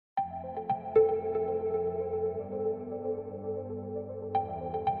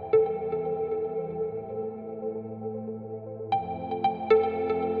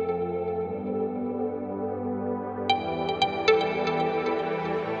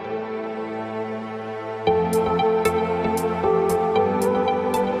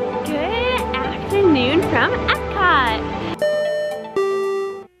from EPCOT.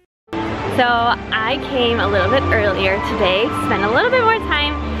 So I came a little bit earlier today, spent a little bit more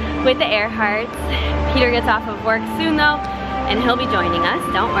time with the Erhardts. Peter gets off of work soon though, and he'll be joining us,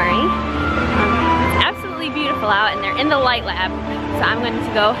 don't worry. It's absolutely beautiful out and they're in the light lab. So I'm going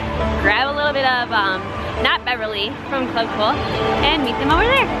to go grab a little bit of, not Beverly, from Club Cool and meet them over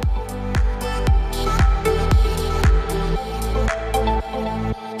there.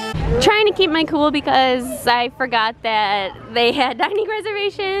 Trying to keep my cool because I forgot that they had dining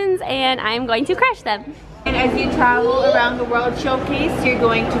reservations and I'm going to crash them. And as you travel around the World Showcase, you're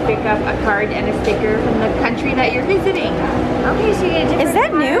going to pick up a card and a sticker from the country that you're visiting. Okay, so you get a different Is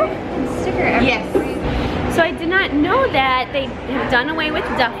that new? card and sticker every Yes. So I did not know that they have done away with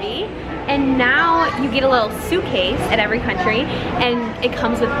Dopey, and now you get a little suitcase at every country, and it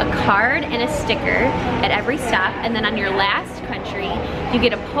comes with a card and a sticker at every stop, and then on your last country, you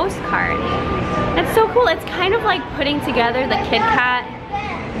get a postcard. That's so cool. It's kind of like putting together the Kidcot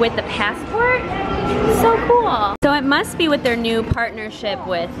with the passport. So cool. So it must be with their new partnership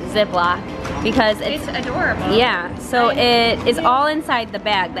with Ziploc, because it's adorable. Yeah, so it is all inside the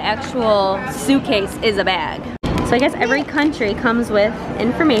bag. The actual suitcase is a bag. So I guess every country comes with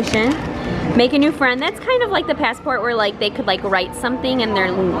information. Make a new friend. That's kind of like the passport where like they could like write something in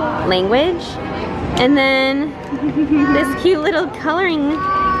their language. And then this cute little coloring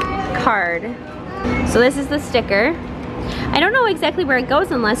card. So this is the sticker. I don't know exactly where it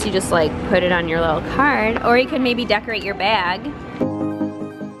goes unless you just like put it on your little card, or you could maybe decorate your bag.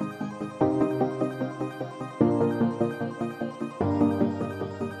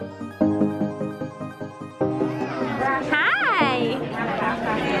 Hi!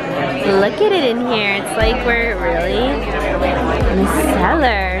 Look at it in here. It's like we're really in the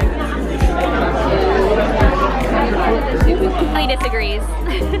cellar. He disagrees.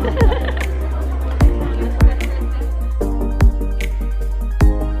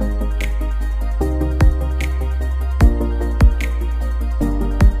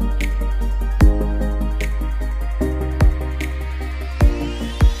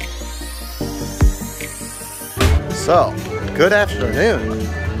 So, good afternoon.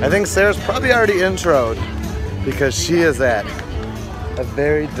 I think Sarah's probably already introed because she is at a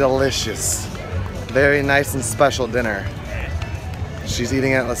very delicious, very nice and special dinner. She's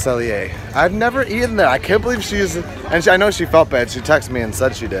eating at Cellier. I've never eaten there. I can't believe I know she felt bad. She texted me and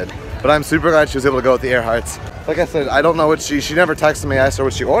said she did. But I'm super glad she was able to go with the Erhardts. Like I said, I don't know what she never texted me. I asked her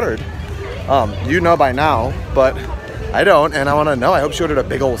what she ordered. You know by now, but I don't, and I want to know. I hope she ordered a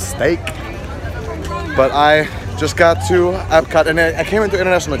big old steak. But I just got to EPCOT, and I came into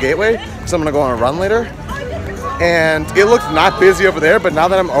International Gateway because I'm gonna go on a run later. And it looked not busy over there, but now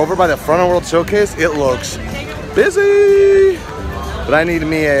that I'm over by the front of World Showcase, it looks busy. But I need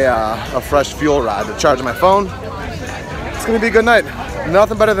me a fresh fuel rod to charge my phone. It's gonna be a good night.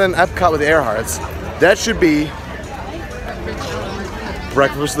 Nothing better than EPCOT with the Erhardts. That should be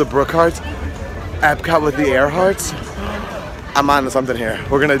breakfast with the Brookharts, EPCOT with the Erhardts. I'm on to something here.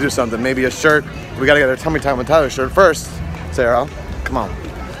 We're gonna do something. Maybe a shirt. We gotta get our tummy time with Tyler's shirt first. Sarah, come on.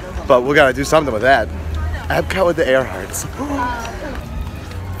 But we gotta do something with that. EPCOT with the Erhardts.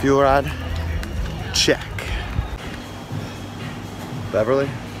 Fuel rod, check. Beverly,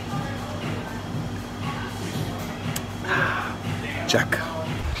 check.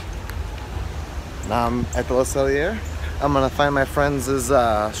 Now I'm at the Cellier. I'm gonna find my friends'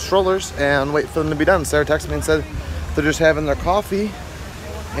 strollers and wait for them to be done. Sarah texted me and said they're just having their coffee,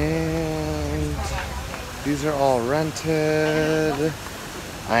 and these are all rented.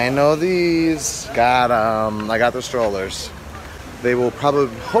 I know these. Got them. I got the strollers. They will probably,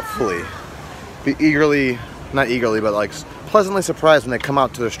 hopefully, be not eagerly, but like pleasantly surprised when they come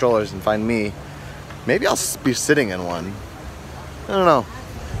out to their strollers and find me. Maybe I'll be sitting in one. I don't know.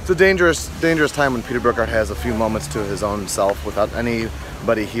 It's a dangerous time when Peter Brookhart has a few moments to his own self without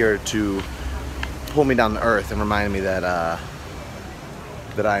anybody here to pull me down to earth and remind me that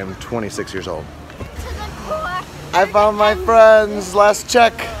that I am 26 years old. I found my friends. Last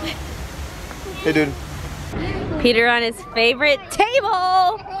check. Hey, dude. Peter on his favorite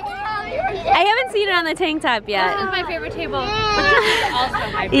table. I haven't seen it on the tank top yet. This is my favorite table, which is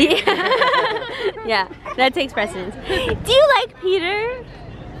also my favorite. Yeah. Yeah, that takes precedence. Do you like Peter?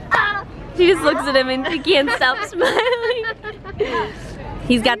 She just looks at him and she can't stop smiling.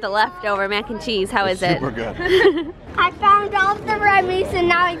 He's got the leftover mac and cheese. How is it? Super good. I found all of the Remy's, and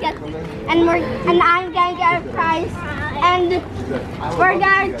now I get, and I'm gonna get a prize, and we're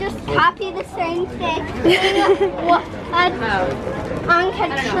gonna just copy the same thing on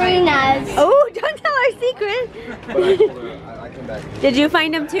Katrina's. Oh, don't tell our secret. Did you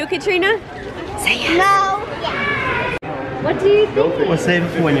find him too, Katrina? Say yes. No. Yeah. What do you think? We'll save it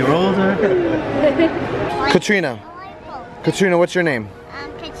for when you're older. Katrina. Katrina, what's your name?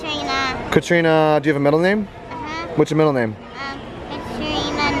 Katrina. Katrina, do you have a middle name? What's your middle name?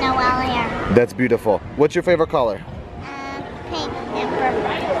 Katrina Noelia. That's beautiful. What's your favorite color? Pink and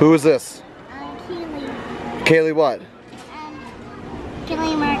purple. Who is this? Keely. Kaylee what?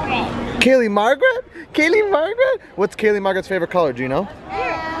 Keely Margaret. Kaylee Margaret? Kaylee Margaret? What's Kaylee Margaret's favorite color? Do you know?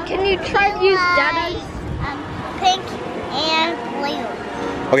 Can you try to use Dada's? Pink and blue.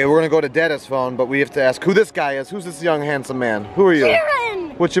 Okay, we're gonna go to Dada's phone, but we have to ask who this guy is. Who's this young, handsome man? Who are you?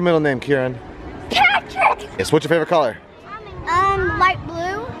 Kieran! What's your middle name, Kieran? Patrick! Yes, what's your favorite color? Light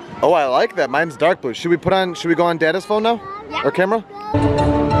blue. Oh, I like that. Mine's dark blue. Should we go on Dada's phone now? Yeah. Or camera?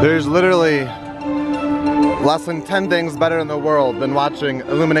 There's literally less than 10 things better in the world than watching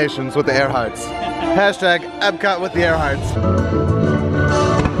IllumiNations with the Erhardts. Hashtag EPCOT with the Erhardts.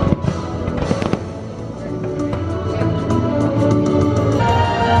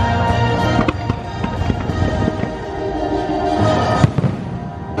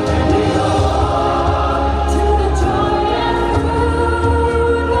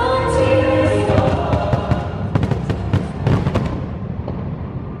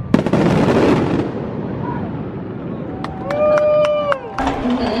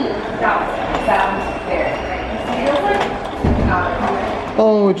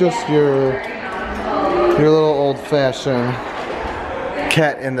 Oh, just your little old-fashioned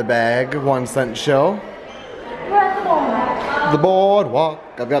cat in the bag 1-cent show. The boardwalk.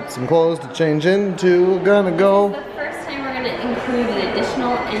 I've got some clothes to change into. Gonna go. The first time we're gonna include an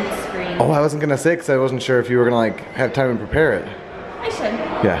additional end screen. Oh, I wasn't gonna say because I wasn't sure if you were gonna like have time to prepare it. I should.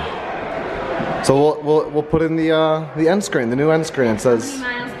 Yeah. So we'll put in the end screen, the new end screen. It says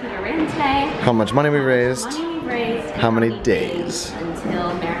miles Peter ran today. how much money we raised. Money we raised. How many days?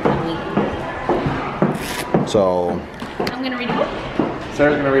 Until marathon week. So I'm gonna read a book.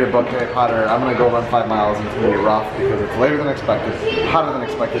 Sarah's gonna read a book, Harry Potter. I'm gonna go run 5 miles and it's gonna be rough because it's later than expected, hotter than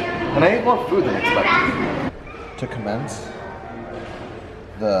expected, and I ate more food than expected. To commence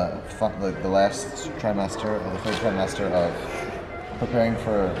the last trimester, or the third trimester of preparing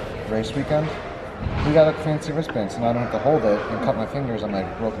for race weekend, we got a fancy wristband, so now I don't have to hold it and cut my fingers on my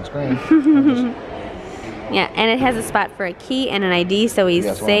broken screen. Yeah, and it has a spot for a key and an ID, so he's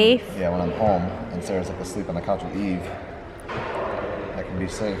safe. When I'm home and Sarah's like asleep on the couch with Eve, I can be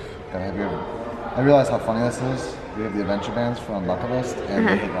safe. Gotta have your. I realize how funny this is. We have the adventure bands from Bucket List, and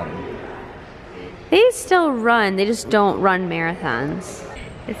they hate running. They still run, they just don't run marathons.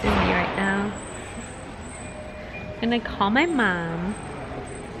 This is me right now. I'm gonna call my mom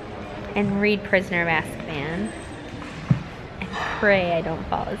and read Prisoner of Azkaban and pray I don't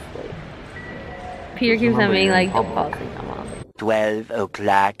fall asleep. Peter keeps on being like, don't fall asleep, don't fall asleep. 12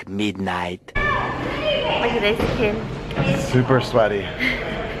 o'clock midnight. Look at this kid. Super sweaty.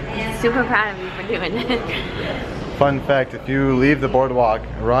 Super proud of you for doing it. Fun fact, if you leave the boardwalk,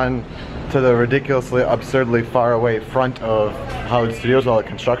 run to the ridiculously, absurdly far away front of Hollywood Studios, all the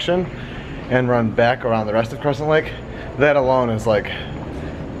construction, and run back around the rest of Crescent Lake, that alone is like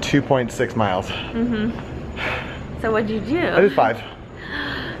 2.6 miles. So what'd you do? I did 5.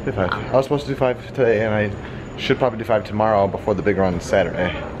 I was supposed to do 5 today, and I should probably do 5 tomorrow before the big run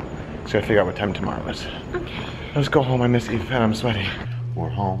Saturday. Just gotta figure out what time tomorrow is. Okay. Let's go home. I miss Eve and I'm sweaty. We're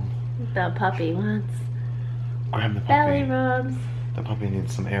home. The puppy wants Grab the puppy. belly rubs. The puppy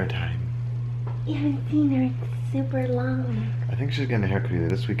needs some airtime. You haven't seen her in super long. I think she's getting a haircut either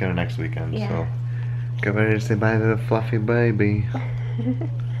this weekend or next weekend. Yeah. So get ready to say bye to the fluffy baby.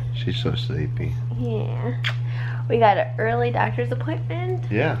 She's so sleepy. Yeah. We got an early doctor's appointment.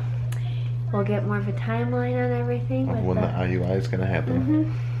 Yeah. We'll get more of a timeline on everything. Of when the IUI is gonna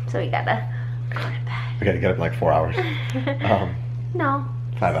happen. So we gotta go to bed. We gotta get up in like 4 hours. No.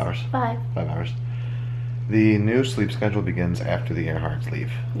 5 hours. 5. 5 hours. The new sleep schedule begins after the Erhardts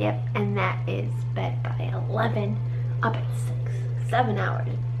leave. Yep, and that is bed by 11, up at 6. 7 hours,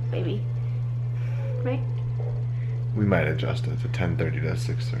 baby. Right? We might adjust it to 10:30 to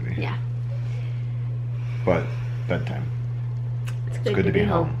 6:30. Yeah. But bedtime. It's Good to be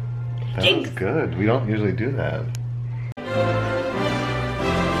home. That Jinx. was good. We don't usually do that. I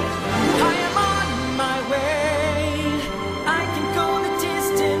am on my way. I can go the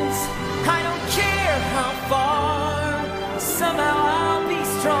distance. I don't care how far. Somehow I'll be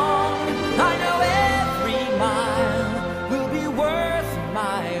strong. I know every mile will be worth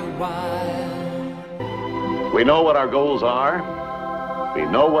my while. We know what our goals are. We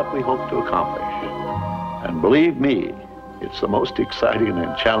know what we hope to accomplish. And believe me, it's the most exciting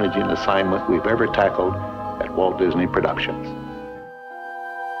and challenging assignment we've ever tackled at Walt Disney Productions.